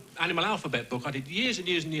an old animal alphabet book I did years and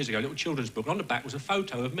years and years ago, a little children's book. On the back was a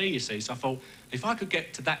photo of me, you see. So I thought, if I could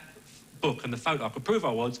get to that book and the photo, I could prove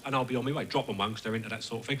I was, and I'll be on my way. Drop them one, because they're into that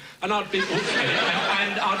sort of thing. And I'd be, and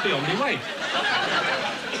I'd be on my way.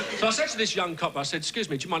 So I said to this young cop, I said, excuse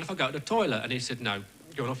me, do you mind if I go to the toilet? And he said, no,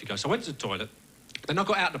 go on, off you go. So I went to the toilet. Then I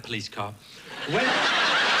got out of the police car. Went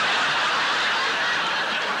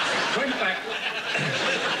back,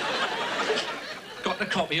 got the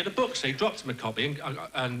copy of the book, so he dropped him a copy and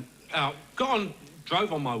got on,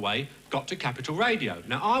 drove on my way, got to Capital Radio.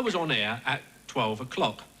 Now, I was on air at 12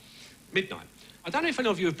 o'clock, midnight. I don't know if any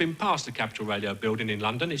of you have been past the Capital Radio building in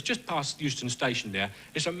London. It's just past Euston Station there.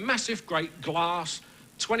 It's a massive, great glass,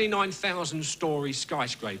 29,000-storey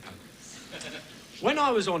skyscraper. When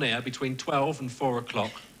I was on air between 12 and 4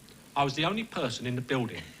 o'clock, I was the only person in the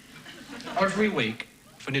building. Every week,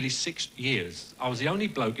 for nearly 6 years, I was the only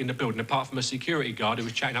bloke in the building, apart from a security guard who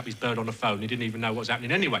was chatting up his bird on the phone. He didn't even know what was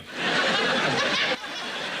happening anyway.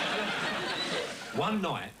 One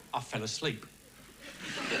night, I fell asleep.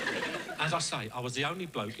 As I say, I was the only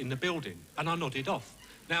bloke in the building, and I nodded off.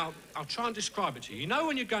 Now, I'll try and describe it to you. You know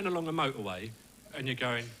when you're going along a motorway, and you're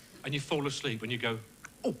going, and you fall asleep, and you go,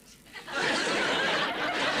 oh.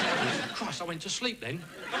 Christ, I went to sleep then.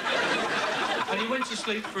 And he went to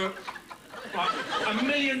sleep for, like, a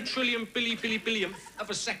million, trillion, billionth of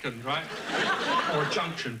a second, right? Or a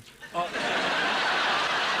junction.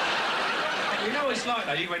 You know it's like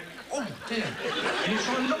that. He went, oh, dear. And you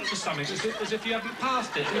try and look for something as if you haven't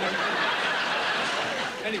passed it, you know.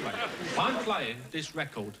 Anyway, I'm playing this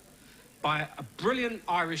record by a brilliant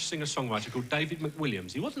Irish singer-songwriter called David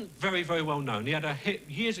McWilliams. He wasn't very, very well known. He had a hit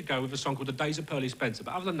years ago with a song called The Days of Pearly Spencer,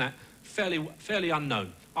 but other than that, fairly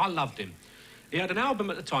unknown. I loved him. He had an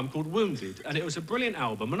album at the time called Wounded, and it was a brilliant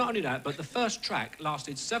album. And not only that, but the first track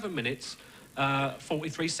lasted 7 minutes,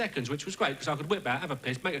 43 seconds, which was great, because I could whip out, have a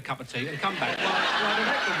piss, make a cup of tea, and come back while the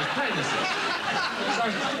record was playing.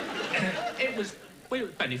 So it was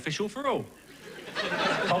beneficial for all.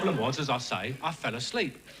 The problem was, as I say, I fell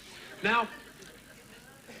asleep. Now,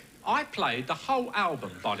 I played the whole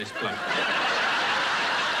album by this bloke.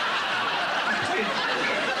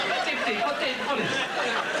 I did, honest.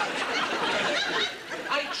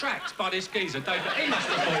 8 tracks by this geezer, David. He must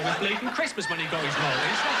have thought it was bleeding Christmas when he got his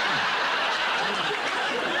royalties.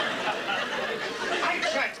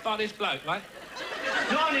 8 tracks by this bloke, right?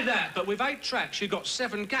 Not only that, but with 8 tracks, you got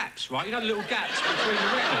 7 gaps, right? You know, little gaps between the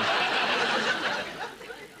records.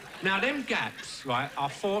 Now, them gaps, right, are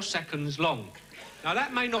 4 seconds long. Now,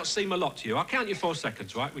 that may not seem a lot to you. I'll count you 4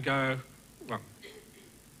 seconds, right? We go... Well,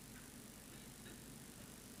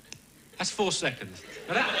 that's 4 seconds.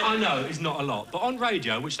 Now, that, I know, is not a lot. But on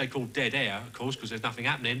radio, which they call dead air, of course, because there's nothing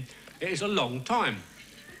happening, it is a long time.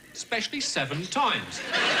 Especially 7 times.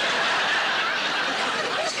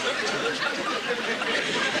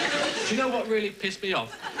 Do you know what really pissed me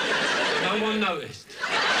off? No one noticed.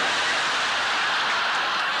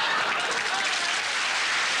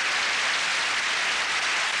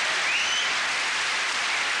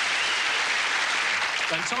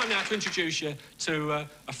 And time now to introduce you to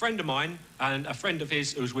a friend of mine and a friend of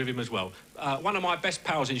his who's with him as well. One of my best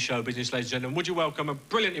pals in show business, ladies and gentlemen. Would you welcome a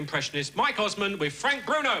brilliant impressionist, Mike Osmond, with Frank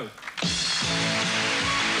Bruno.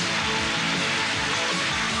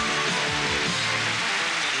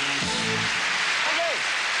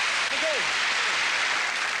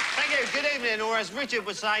 Thank you. Good evening, or as Richard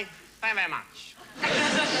would say, thank you very much.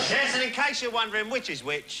 Yes, and in case you're wondering which is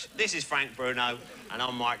which, this is Frank Bruno, and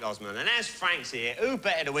I'm Mike Osmond. And as Frank's here, who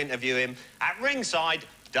better to interview him at ringside,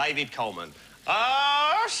 David Coleman.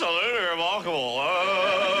 Absolutely remarkable.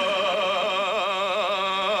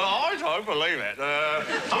 I don't believe it.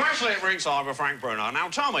 I'm actually at ringside with Frank Bruno. Now,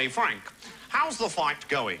 tell me, Frank, how's the fight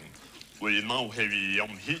going? Well, you know, Heavy, I'm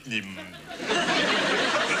hitting him.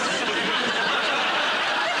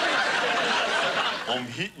 I'm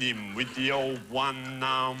hitting him with the old one,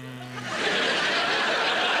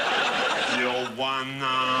 the old one,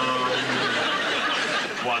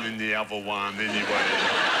 one in the other one, anyway.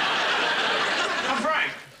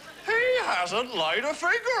 Frank, he hasn't laid a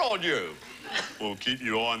finger on you. Well, keep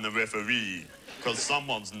your eye on the referee, because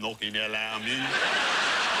someone's knocking hell out of me.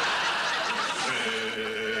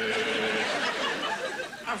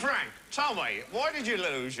 Frank, tell me, why did you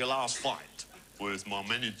lose your last fight? Well, it's my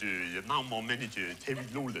manager. You know my manager, Terry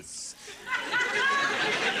Lawless.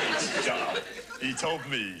 Shut up. He told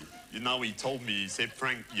me, he said,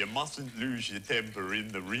 Frank, you mustn't lose your temper in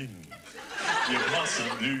the ring. You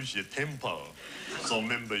mustn't lose your temper. So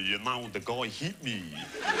remember, the guy hit me.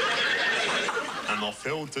 And I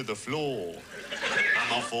fell to the floor.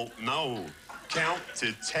 And I thought, no, count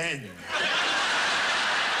to 10.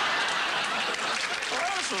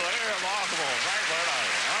 Absolutely remarkable. Frank Bruno.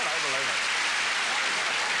 I don't believe it.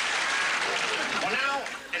 Well, now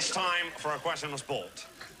it's time for a question of sport.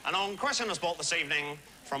 And on Question of Sport this evening,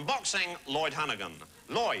 from boxing, Lloyd Hannigan.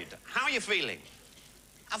 Lloyd, how are you feeling?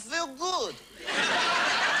 I feel good.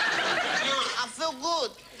 I feel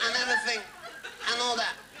good and everything and all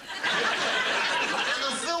that. And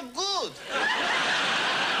I feel good.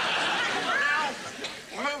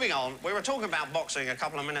 Now, moving on, we were talking about boxing a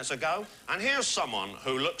couple of minutes ago, and here's someone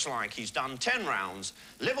who looks like he's done 10 rounds,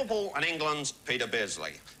 Liverpool and England's Peter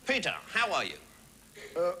Beardsley. Peter, how are you?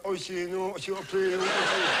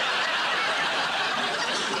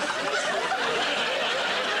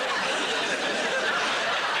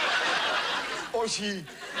 Obviously,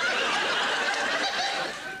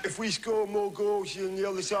 if we score more goals than the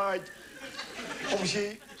other side,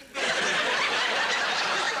 obviously,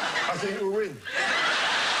 I think we'll win.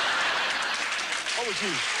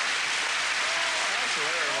 Obviously. That's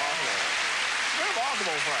very remarkable.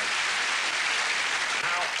 Remarkable, Frank.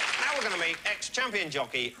 Now we're going to meet ex-champion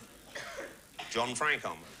jockey John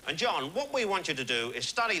Francombe. And John, what we want you to do is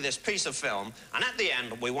study this piece of film, and at the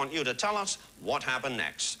end, we want you to tell us what happened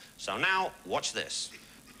next. So now, watch this.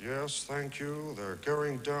 Yes, thank you. They're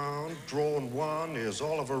going down. Drawn 1 is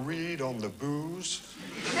Oliver Reed on the booze.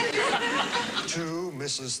 2,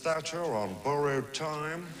 Mrs. Thatcher on borrowed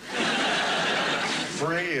time.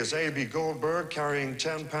 3 is A.B. Goldberg carrying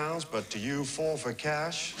 10 pounds, but to you 4 for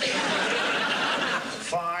cash.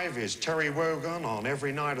 5 is Terry Wogan on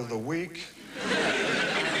every night of the week.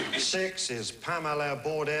 6 is Pamela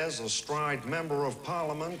Bordez, astride Member of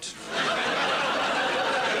Parliament.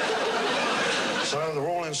 So they're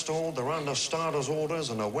all installed, they're under starters' orders,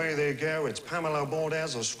 and away they go. It's Pamela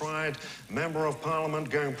Bordez, astride Member of Parliament,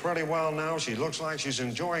 going pretty well now. She looks like she's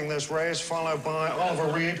enjoying this race, followed by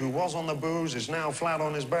Oliver Reed, who was on the booze, is now flat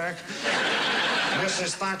on his back.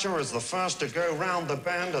 Mrs. Thatcher is the first to go round the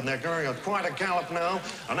bend, and they're going at quite a gallop now.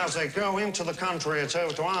 And as they go into the country, it's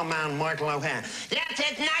over to our man, Michael O'Hare.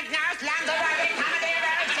 Lieutenant Nurse, land the rocket, comedy,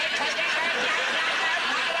 very sick,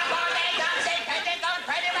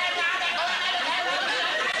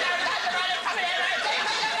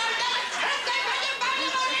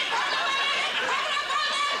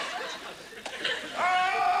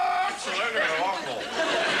 Absolutely remarkable.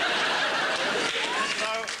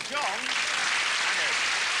 So, John,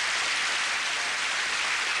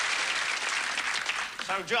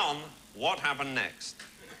 So, John, what happened next?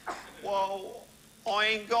 Well, I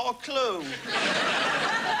ain't got a clue.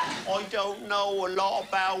 I don't know a lot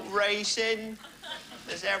about racing,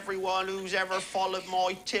 as everyone who's ever followed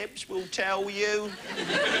my tips will tell you.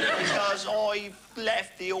 Because I've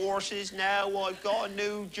left the horses now, I've got a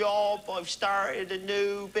new job, I've started a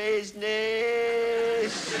new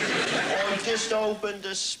business. I've just opened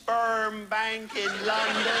a sperm bank in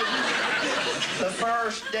London. The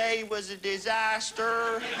first day was a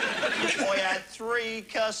disaster. I had 3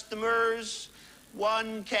 customers.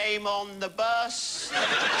 1 came on the bus.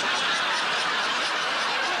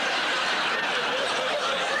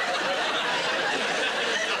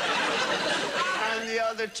 And the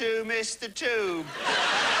other 2 missed the tube.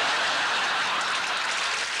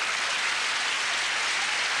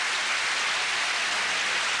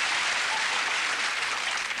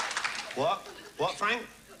 What? What, Frank?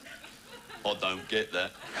 I don't get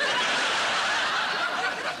that.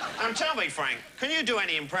 Tell me, Frank, can you do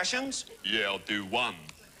any impressions? Yeah, I'll do 1.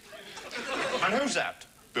 And who's that?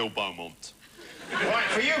 Bill Beaumont. Right,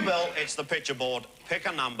 for you, Bill, it's the picture board. Pick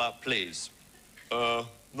a number, please.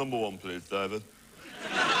 Number 1, please, David.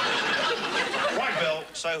 Right, Bill,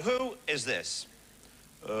 so who is this?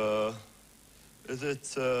 Is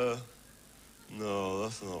it, No,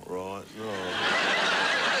 that's not right, no.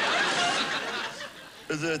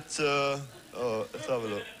 Is it, oh, let's have a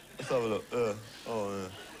look. Let's have a look. Oh, yeah.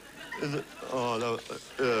 Is it? Oh, no.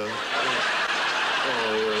 Yeah.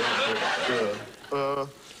 Oh,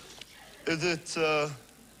 yeah. Is it,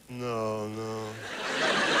 no, no.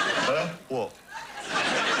 What?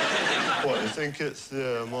 What, you think it's,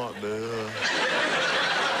 yeah, it might be,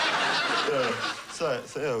 yeah. Say it,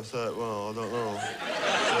 say it, well, I don't know.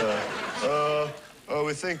 Yeah.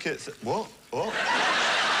 We think it's, what? What?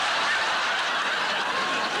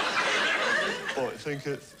 What, you think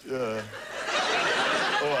it's, yeah.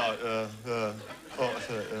 All right, yeah. Oh, that's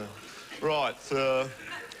it, yeah. Right,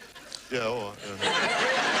 yeah, all right,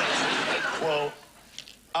 yeah. Well,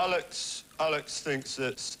 Alex thinks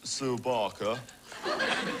it's Sue Barker.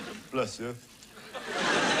 Bless you.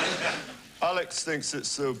 Alex thinks it's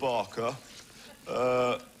Sue Barker.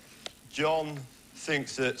 John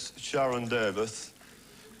thinks it's Sharon Davis,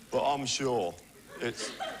 but I'm sure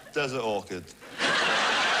it's Desert Orchid.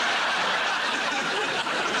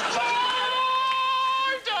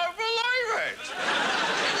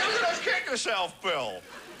 Yourself, Bill.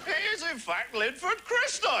 It is, in fact, Linford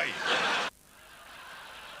Christie. Are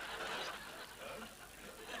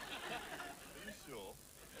you sure?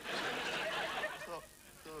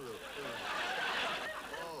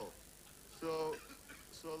 Oh, so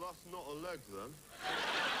that's not a leg then?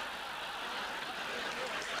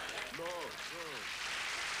 No.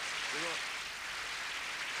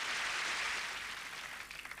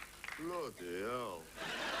 Bloody hell.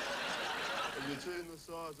 Have you seen the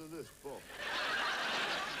size of this box?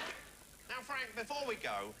 Now, Frank, before we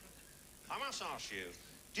go, I must ask you,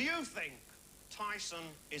 do you think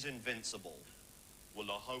Tyson is invincible?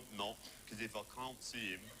 Well, I hope not, because if I can't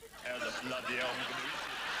see him, how the bloody hell am I going to eat him?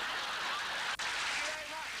 Thank you very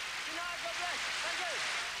much. Good night, God bless. Thank you.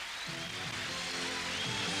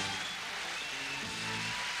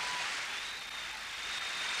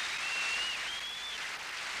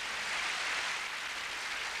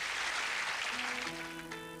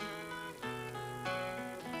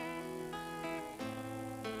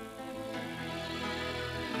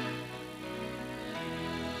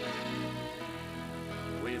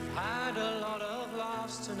 We've had a lot of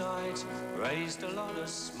laughs tonight, raised a lot of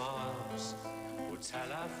smiles. We'll tell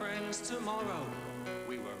our friends tomorrow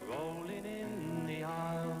we were rolling in the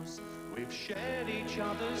aisles. We've shared each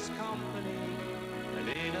other's company, and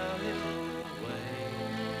in a little way,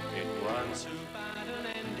 it wasn't too bad an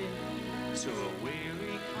ending to a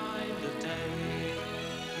weary kind of day.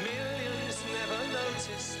 Millions never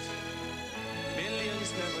noticed,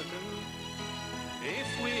 millions never knew. If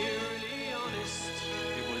we're really honest,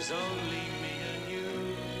 it was only me and you.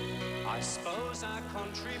 I suppose our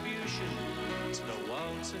contribution to the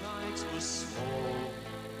world tonight was small.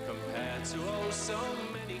 Compared to oh so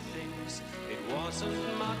many things, it wasn't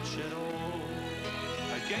much at all.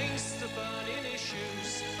 Against the burning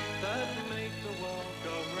issues that make the world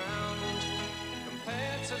go round.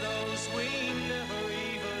 Compared to those we never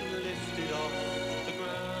even lifted off the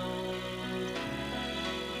ground.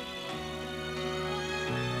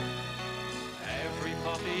 Every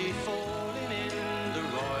poppy falling in the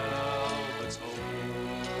Royal Albert Hall.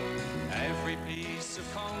 Every piece of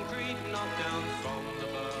concrete knocked down from the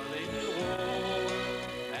Berlin Wall.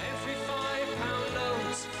 Every £5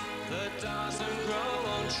 note that doesn't grow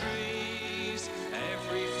on trees.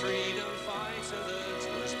 Every freedom fighter that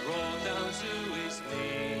was brought down to his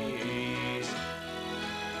knees.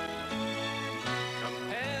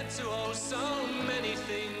 Compared to oh so many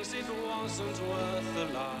things, it wasn't worth the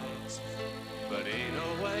light. But in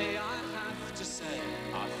a way I have to say,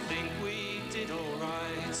 I think we did all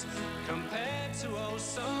right. Compared to oh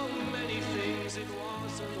so many things, it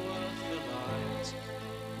wasn't worth the light.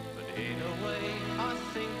 But in a way I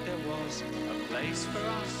think there was a place for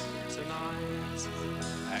us tonight.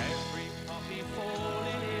 Every poppy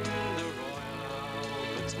falling in the Royal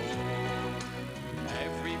Albert Hall.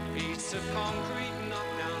 Every piece of concrete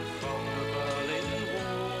knocked down from the Berlin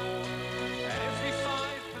Wall. Every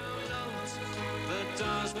 £5 note that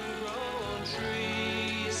doesn't grow on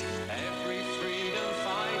trees. Every freedom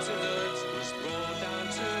fighter that was brought down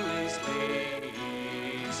to his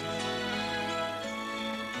knees.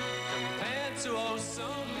 Compared to oh so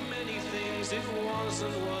many things, it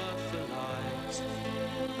wasn't worth the light.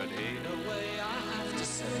 But in a way I have to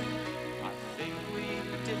say, I think we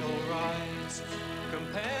did all right.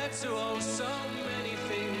 Compared to oh so many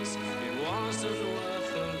things, it wasn't worth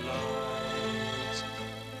the light.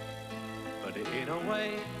 But in a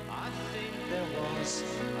way, I think there was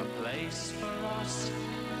a place for us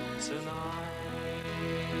tonight.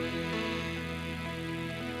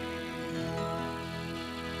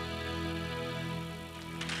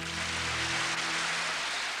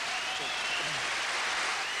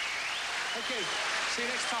 Okay. See you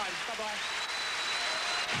next time.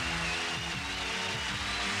 Bye-bye.